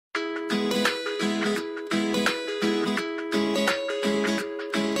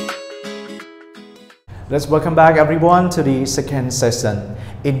Let's welcome back everyone to the second session.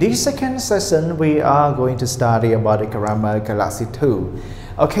 In this second session, we are going to study about the grammar Galaxy 2.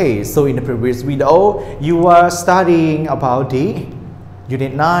 Okay, so in the previous video, you were studying about the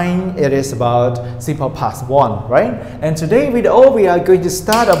Unit 9, it is about simple past 1, right? And today video, we are going to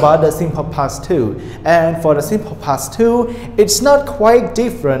start about the simple past 2. And for the simple past 2, it's not quite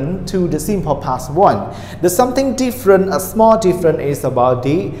different to the simple past 1. There's something different, a small difference is about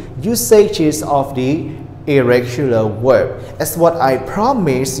the usages of the irregular verb. As what I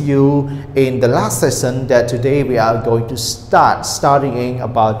promised you in the last session, that today we are going to start studying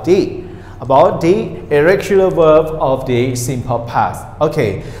about the irregular verb of the simple past.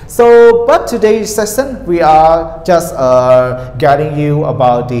 Okay, so but today's session we are just guiding you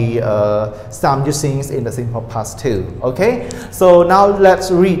about the some usings in the simple past too. Okay, so now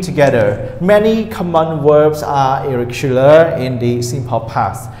let's read together. Many common verbs are irregular in the simple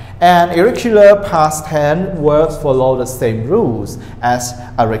past, and irregular past tense verbs follow the same rules as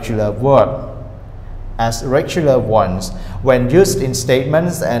a regular verb, as regular ones when used in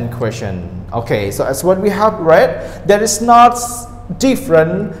statements and questions. Okay, so as what we have read, there is not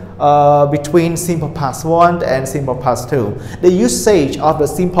different between simple past 1 and simple past 2. The usage of the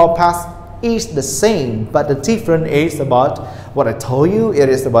simple past is the same, but the difference is about what I told you, it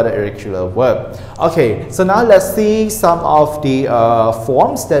is about the irregular verb. Okay, so now let's see some of the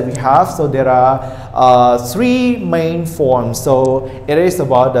forms that we have. So there are 3 main forms. So it is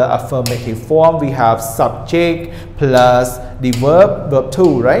about the affirmative form. We have subject plus the verb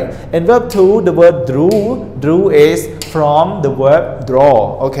 2, right? In verb 2, the word drew is from the verb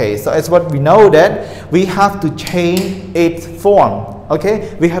draw. Okay, so it's what we know that we have to change its form.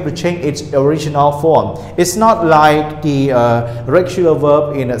 Okay, we have to change its original form. It's not like the regular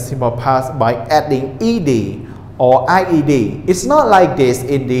verb in a simple past by adding ed or ied. It's not like this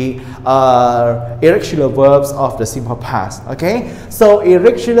in the irregular verbs of the simple past. Okay, so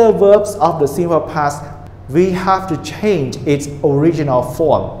irregular verbs of the simple past, we have to change its original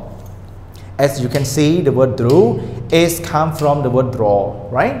form. As you can see, the word drew is come from the word draw,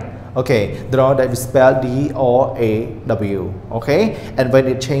 right? Okay, draw, that we spell D-R-A-W. Okay, and when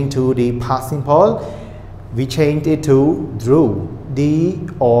it changed to the past simple, we changed it to drew,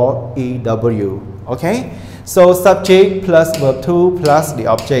 D-R-E-W. Okay, so subject plus verb 2 plus the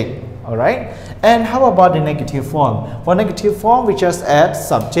object. All right, and how about the negative form? For negative form, we just add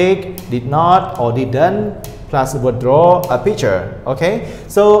subject, did not or didn't, plus the word draw, a picture. Okay,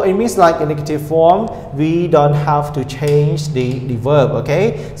 so it means like in negative form, we don't have to change the verb.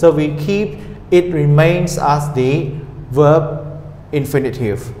 Okay, so we keep it remains as the verb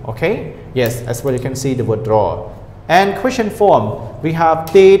infinitive. Okay, yes, as well you can see the word draw. And question form, we have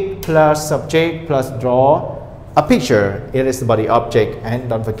did plus subject plus draw, a picture. It is about the object, and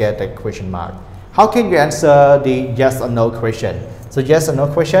don't forget the question mark. How can you answer the yes or no question? So yes or no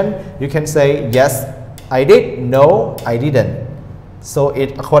question, you can say yes, I did, no, I didn't. So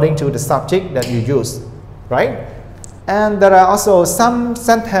it according to the subject that you use, right? And there are also some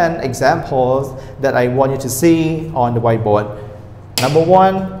sentence examples that I want you to see on the whiteboard. Number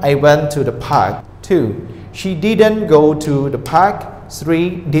 1, I went to the park. 2, she didn't go to the park.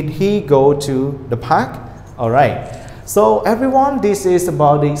 3, did he go to the park? All right. So everyone, this is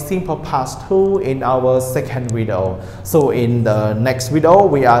about the simple past 2 in our second video. So in the next video,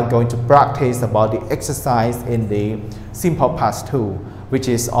 we are going to practice about the exercise in the simple past 2, which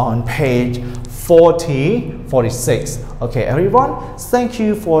is on page 46. Okay, everyone, thank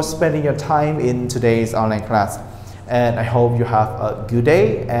you for spending your time in today's online class. And I hope you have a good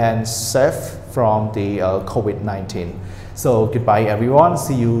day and safe from the COVID-19. So goodbye everyone,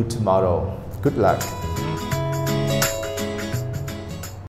 see you tomorrow. Good luck.